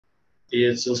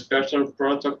It's Inspector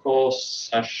Protocol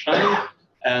session,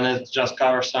 and it just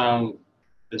covers some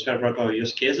Inspector Protocol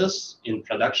use cases in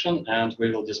production, and we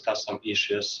will discuss some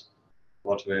issues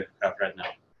what we have right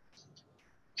now.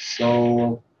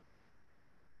 So,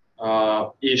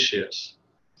 issues.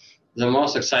 The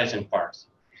most exciting part.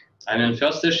 I mean,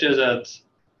 first issue is that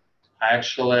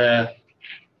actually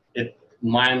it's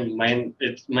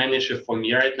main issue for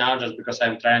me right now, just because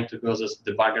I'm trying to build this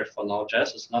debugger for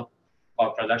Node.js. It's not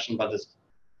about production, but it's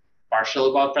partially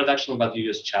about production, but you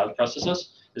use child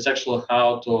processes. It's actually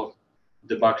how to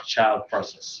debug child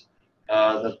process.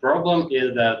 The problem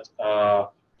is that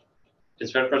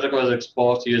Inspector Protocol is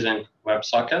exposed using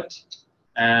WebSocket,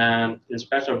 and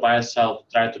Inspector by itself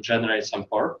tried to generate some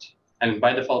port. And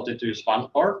by default, it uses one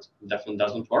port. It definitely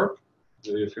doesn't work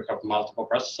if you have multiple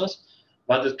processes,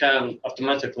 but it can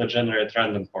automatically generate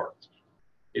random port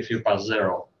if you pass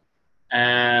 0.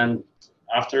 And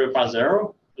after you pass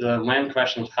 0, the main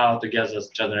question is how to get this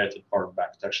generated port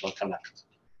back to actually connect.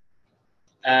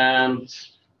 And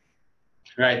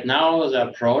right now, the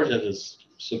approach that is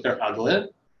super ugly.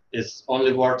 It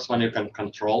only works when you can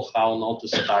control how Node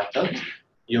is started.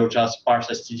 You just parse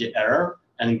a std error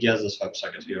and get this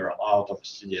WebSocket URL out of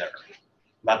std error.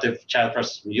 But if child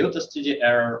process mute a std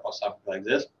error or something like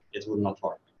this, it would not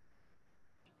work.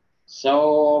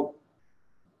 So,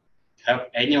 have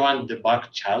anyone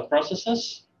debugged child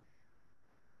processes?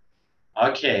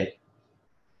 Okay.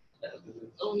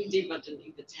 Only debugged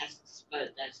in the tests,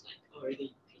 but that's like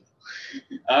already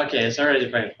painful. Okay, it's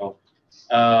already painful.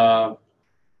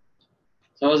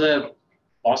 So the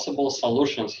possible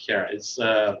solutions here, it's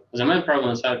the main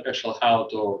problem is actually how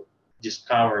to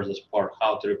discover this port,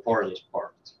 how to report this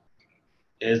port.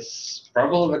 It's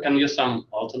probably we can use some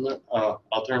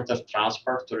alternative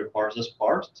transport to report this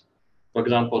port. For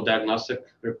example, diagnostic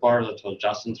report that was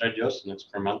just introduced in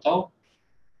experimental.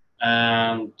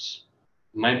 And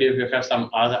maybe if you have some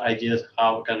other ideas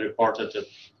how we can report it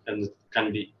and it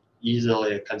can be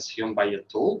easily consumed by your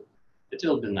tool, it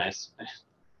will be nice.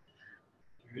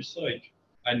 There's like,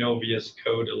 I know VS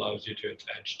Code allows you to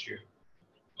attach to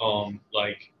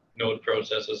like node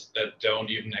processes that don't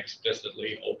even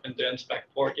explicitly open the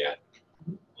inspect port yet.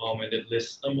 And it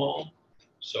lists them all.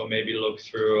 So maybe look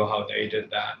through how they did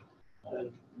that.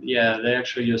 Yeah, they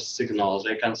actually use signals.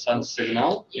 They can send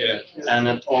signal, Yeah. and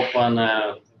it open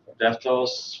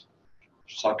DevTools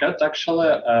socket. Actually,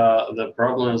 the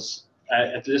problem is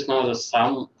at least now that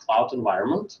some cloud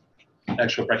environment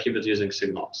actually prohibit using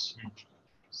signals.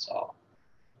 So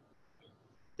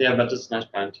yeah, but it's a nice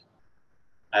point.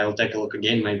 I will take a look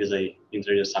again. Maybe they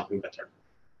introduce something better.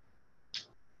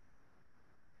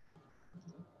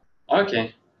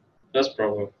 Okay, that's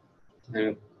problem.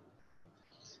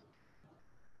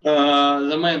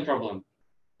 The main problem,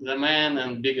 the main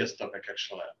and biggest topic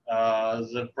actually.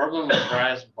 The problem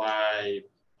raised by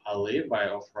Ali, by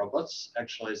Off Robots,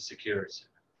 actually is security.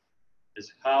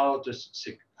 Is how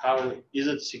is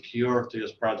it secure to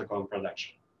use protocol in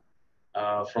production?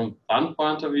 From one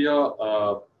point of view,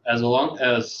 as long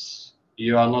as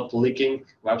you are not leaking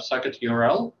WebSocket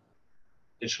URL,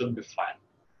 it should be fine.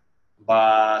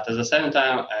 But at the same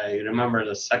time, I remember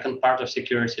the second part of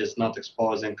security is not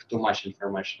exposing too much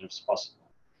information if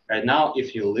possible. Right now,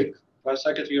 if you leak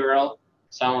WebSocket URL,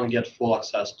 someone gets full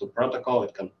access to protocol.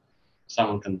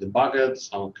 Someone can debug it,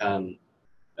 someone can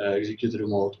execute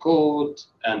remote code,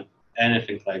 and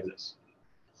anything like this.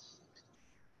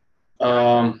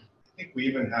 I think we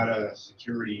even had a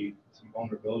some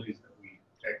vulnerabilities that we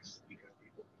fixed because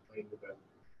people complained about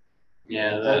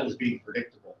that was being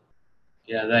predictable.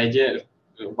 Yeah, the idea,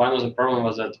 one of the problems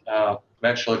was that we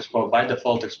actually by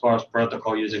default expose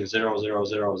protocol using 0000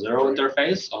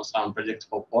 interface on some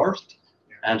predictable port,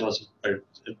 and it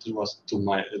was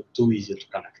too easy to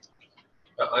connect.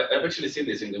 I've actually seen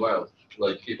this in the wild,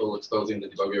 like people exposing the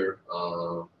debugger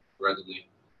randomly,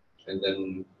 and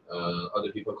then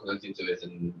other people connecting to it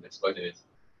and exploiting it.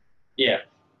 Yeah,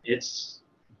 it's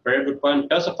a very good point.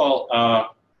 First of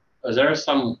all, there is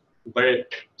some very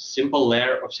simple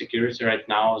layer of security right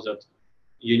now that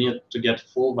you need to get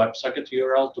full WebSocket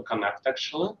URL to connect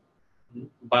actually.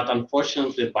 But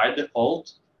unfortunately, by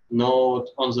default, Node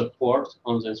on the port,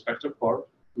 on the inspector port,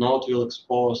 Node will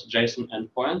expose JSON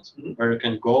endpoint where you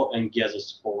can go and get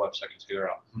this full WebSocket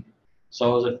URL.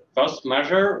 So the first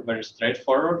measure, very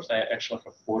straightforward, I actually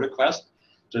have pull request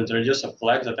to introduce a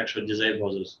flag that actually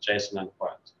disables this JSON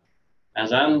endpoint. And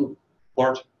then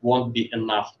port won't be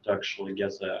enough to actually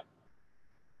get the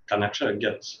connection,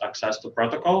 get access to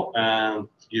protocol, and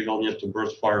you will need to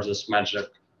brute force this magic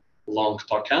long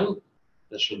token.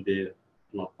 That should be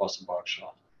not possible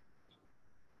actually.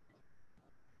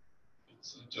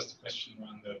 So just a question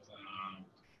around that.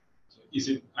 So is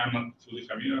it? I'm not fully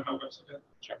familiar how WebSocket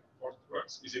port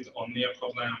works. Is it only a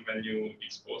problem when you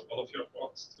expose all of your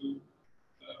ports to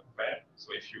web?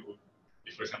 So if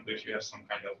for example, if you have some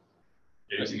kind of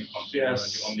you're using a container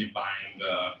and you only bind,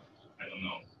 I don't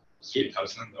know,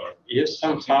 3000 or if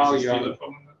somehow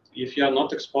problem? If you are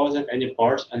not exposing any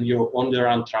ports and you only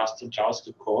run trusted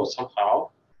JavaScript code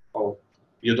somehow, or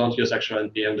you don't use actual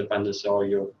NPM dependency or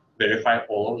you verify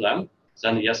all of them,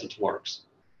 then yes, it works.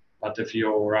 But if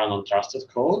you run untrusted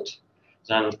code,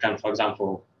 then it can, for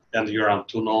example, and you run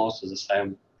two nodes in the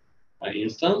same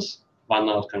instance, one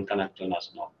node can connect to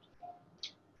another node.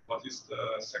 What is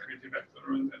the security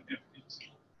vector in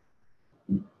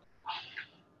NPM?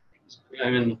 I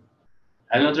mean,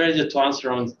 I'm not ready to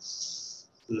answer on this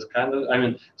kind of. I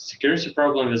mean, security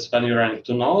problem is when you're running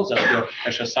two nodes that you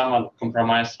actually someone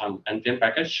compromise some NPM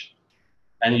package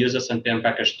and uses NPM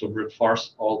package to brute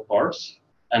force all ports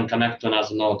and connect to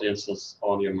another node instance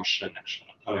on your machine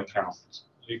actually.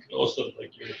 You could also,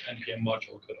 like your NPM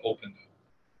module could open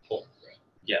the port, right?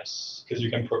 Yes. Because you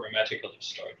can programmatically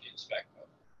start the inspect mode.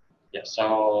 Yeah.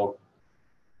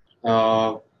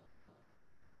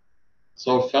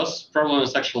 So first problem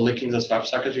is actually leaking this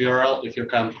WebSocket URL. If you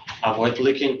can avoid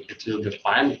leaking, it will be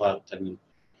fine. But I mean,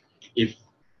 if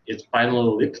it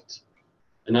finally leaked,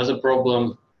 another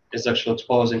problem is actually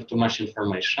exposing too much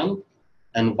information.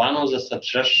 And one of the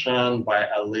suggestions by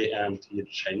Ali and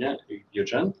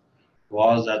Eugene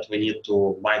was that we need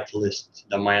to whitelist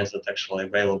domains that are actually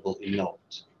available in Node.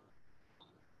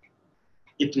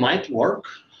 It might work.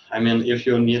 I mean, if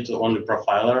you need only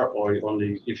profiler or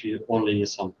if you only need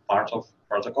some part of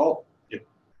protocol, it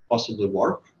possibly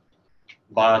work.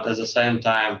 But at the same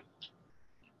time,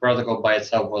 protocol by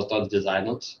itself was not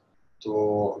designed to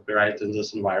operate in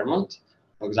this environment.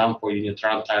 For example, you need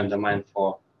runtime domain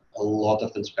for a lot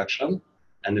of inspection.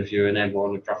 And if you enable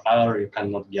only profiler, you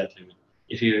cannot get it.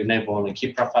 If you enable only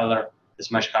key profiler,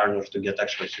 it's much harder to get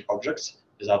actually heap objects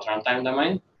without runtime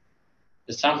domain.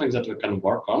 It's something that we can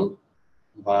work on,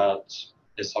 but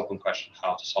it's open question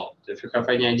how to solve it. If you have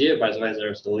any idea, by the way,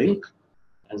 there's the link,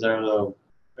 and there are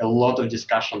a lot of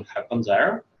discussion happen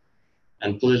there.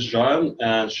 And please join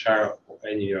and share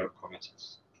any of your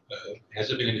comments. Has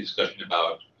there been any discussion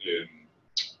about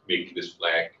making this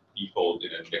flag default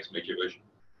in a next major version?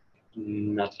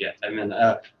 Not yet. I mean,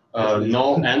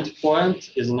 no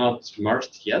endpoint is not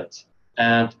merged yet,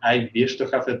 and I wish to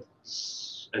have it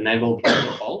enabled by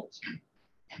default,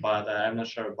 but I'm not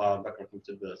sure about backward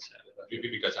compatibility.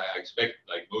 Because I expect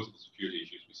like most of the security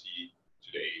issues we see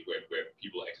today where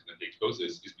people accidentally expose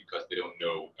this is because they don't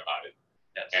know about it.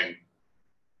 Yes. And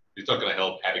it's not going to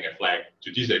help having a flag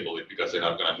to disable it because they're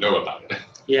not going to know about it.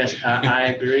 Yes, I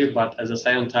agree, but at the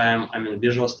same time, I mean,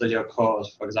 Visual Studio Code,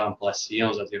 for example,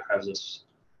 assumes that you have this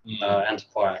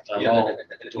endpoint.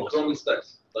 Chrome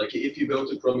stacks. Like if you go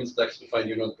to Chrome stacks to find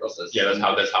your node process. Yeah, that's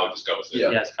how it discovers it.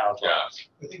 Yeah. Yes, how it works.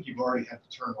 I think you've already had to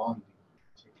turn on.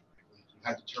 You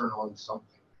had to turn on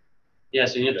something.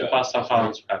 Yes, you need to pass somehow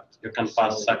inspect. You can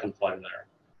pass second flag there.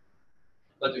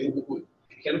 But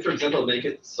can you, for example, make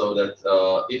it so that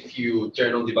if you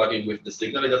turn on debugging with the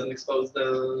signal, it doesn't expose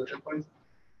the endpoint?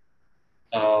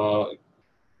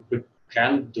 We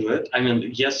can do it. I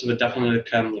mean, yes, we definitely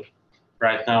can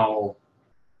right now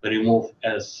remove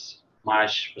as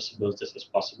much possibilities as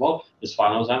possible. It's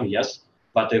one of them, yes.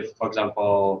 But if, for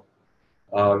example,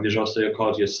 Visual Studio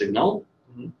Code use signal,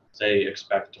 they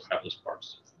expect to have this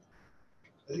parts.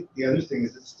 I think the other thing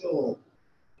is it's still,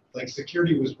 like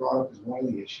security was brought up as one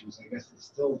of the issues. I guess it's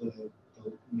still the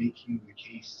making the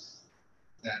case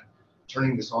that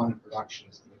turning this on in production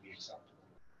is going to be acceptable.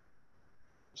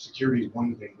 Security is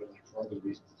one thing, but like for other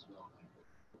reasons as well.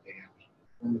 Like they have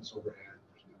performance overhead.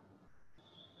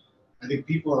 I think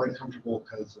people are uncomfortable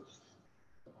because of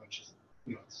a bunch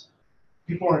of,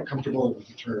 people aren't comfortable if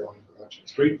you turn it on in production.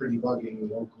 It's great for debugging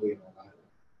locally and all that.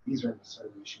 These aren't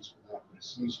necessarily issues for that, but as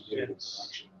soon as you get into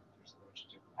production, there's a bunch of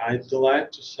different. I'd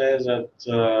like to say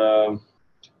that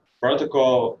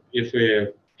protocol, if we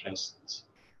just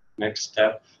make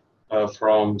step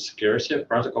from security,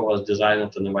 protocol was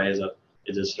designed in a way that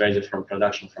it is ready from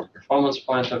production from performance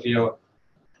point of view,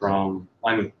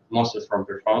 mostly from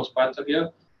performance point of view,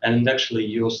 and actually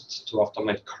used to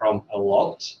automate Chrome a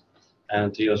lot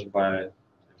and used by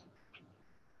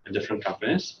different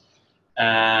companies.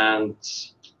 And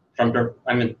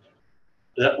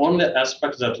the only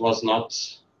aspect that was not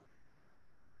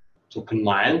took in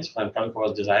mind when protocol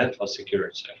was designed was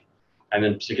security. I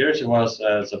mean, security was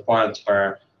the point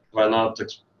where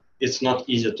it's not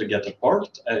easy to get a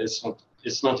port,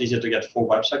 it's not easy to get full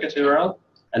WebSocket URL,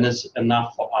 and it's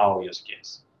enough for our use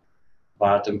case.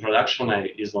 But in production, I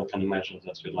easily can imagine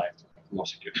that we'd like to have more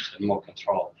security and more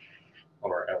control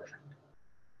over everything.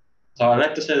 So I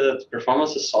like to say that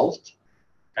performance is solved.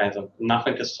 Kind of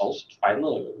nothing is solved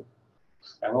finally,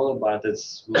 but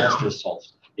it's mostly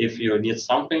solved. If you need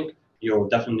something, you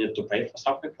definitely need to pay for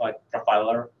something like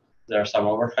profiler. There's some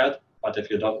overhead, but if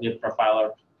you don't need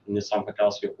profiler, you need something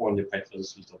else. You only pay for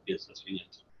this little piece that you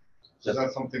need. So is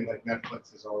that something like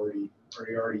Netflix is already, are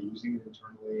you already using it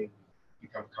internally and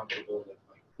become comfortable with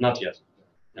like? Not yet.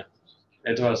 No.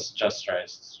 It was just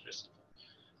raised recently.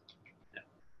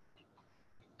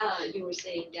 You were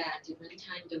saying that the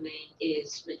runtime domain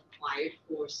is required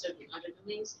for certain other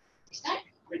domains. Is that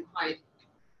required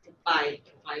by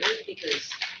provider?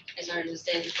 Because as I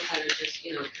understand, the provider just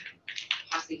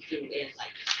pass it through and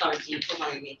like start the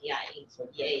providing API in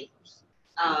EA.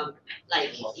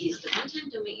 Like is the runtime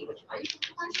domain required for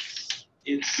providers?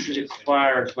 It's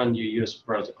required when you use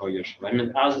protocol usually. I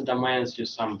mean, other domains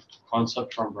use some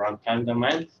concept from runtime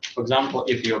domain. For example,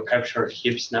 if you capture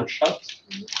heap snapshots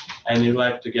and you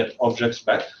like to get objects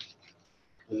back,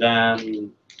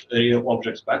 then real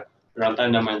objects back.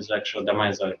 Runtime domain is actually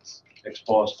domains that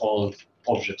expose all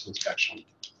objects inspection.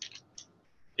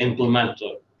 Implement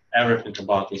everything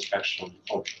about inspection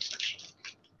objects actually.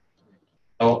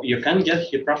 So you can get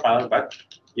heap profile back.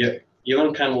 You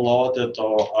even can load it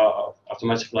or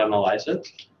automatically analyze it.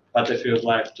 But if you'd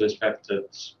like to inspect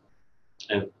it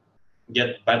and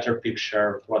get better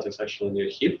picture of what is actually in your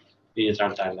heap, you need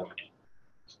runtime domain.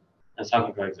 And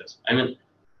something like this. I mean,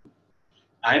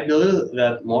 I believe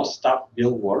that most stuff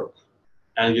will work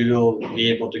and you will be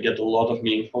able to get a lot of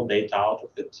meaningful data out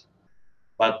of it,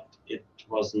 but it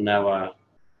was never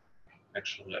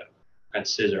actually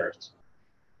considered.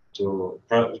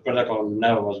 Protocol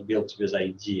never was built with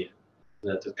idea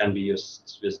that it can be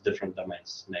used with different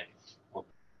domains native.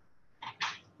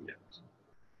 Yeah.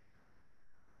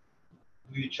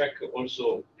 We check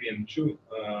also PM2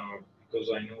 because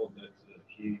I know that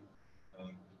he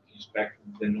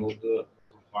inspected the node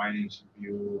profiling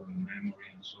CPU and memory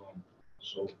and so on.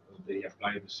 So they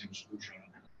apply the same solution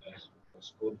as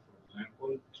code, for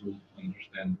example, to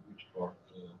understand which part.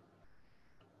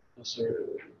 Sorry,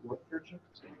 what project?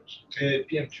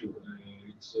 PM2.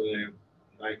 It's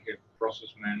like a process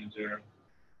manager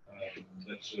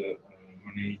that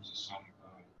manages some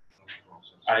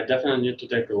process. I definitely need to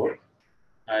take a look.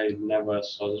 I never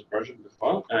saw this project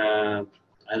before, and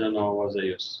I don't know what they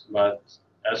use. But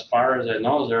as far as I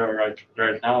know,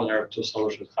 right now there are two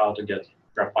solutions how to get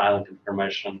profiling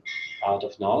information out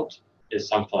of Node. Is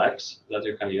some flags that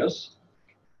you can use.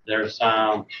 There's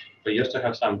some. We used to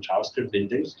have some JavaScript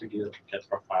bindings to get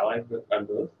profile, I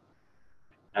believe.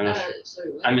 I'm not sure.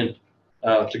 Sorry, what? I mean,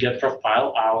 to get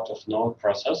profile out of Node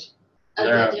process,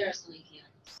 There are some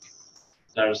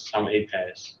APIs. there's some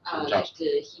APIs. in Like JavaScript.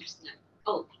 the heap snap.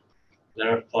 Oh,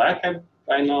 There are flag,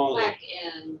 I know. flag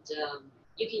and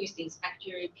you can use the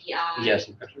inspector API. Yes.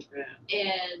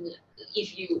 And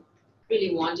if you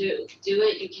really want to do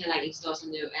it, you can like install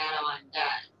some new add-on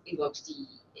that invokes the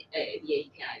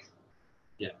API.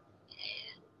 Yeah.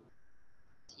 And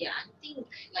yeah, I think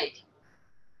like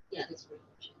that's pretty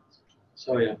much it.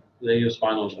 So yeah, they use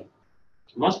one of them.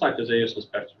 Most likely they use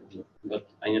inspector, but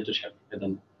I need to check. I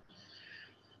don't know.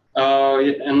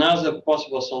 Another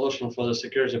possible solution for the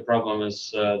security problem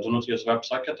is do not use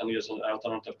WebSocket and use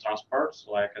alternative transports,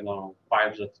 like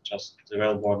pipe that just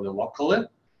available locally.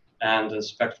 And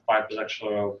inspect pipe is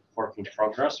actually a work in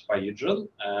progress by Eugene.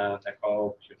 And I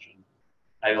hope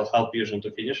I will help Eugene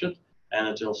to finish it, and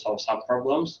it will solve some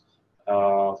problems.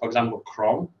 For example,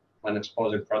 Chrome, when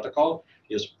exposing protocol,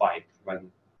 use pipe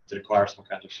when it requires some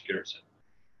kind of security.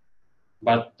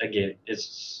 But again,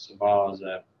 it's about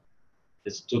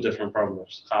it's two different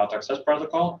problems: how to access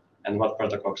protocol and what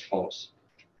protocol expose.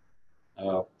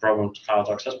 Problem how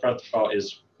to access protocol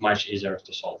is much easier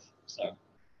to solve. So,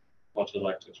 what we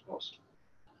like to expose.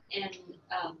 And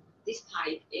this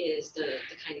pipe is the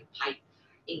kind of pipe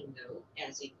in Node,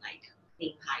 as in like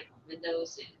main pipe on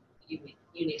Windows and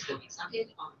Unix domain socket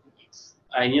on Unix.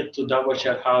 I need to double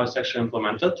check how it's actually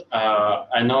implemented.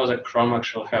 I know that Chrome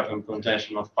actually have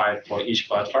implementation of pipe for each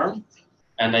platform,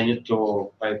 and I need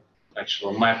to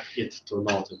actually map it to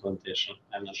Node implementation.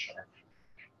 I'm not sure,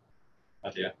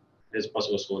 but yeah, it's a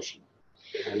possible solution.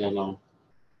 I don't know.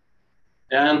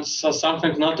 And so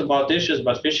something not about issues,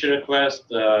 but feature request,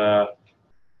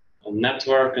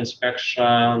 network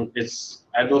inspection. It's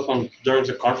I believe during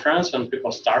the conference when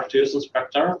people start to use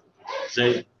inspector,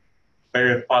 they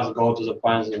very fast go to the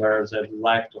point where they'd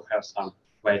like to have some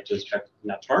way to inspect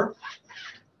network.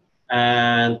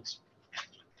 And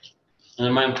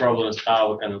the main problem is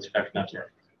how we can inspect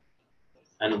network.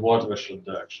 and what we should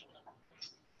do actually.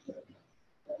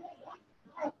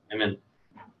 I mean,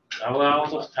 are we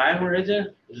out of time already?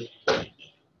 Is it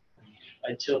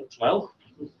until 12?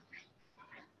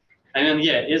 I mean,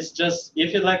 yeah, it's just,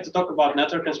 if you'd like to talk about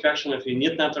network inspection, if you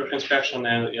need network inspection,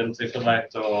 and if you'd like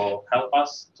to help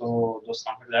us to do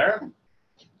something there,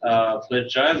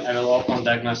 please join. I will open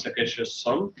diagnostic issues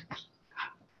soon.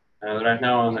 And right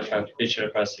now, I only have feature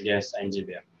requests against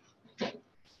NDB.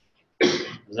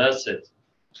 That's it.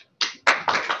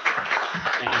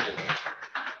 Thank you.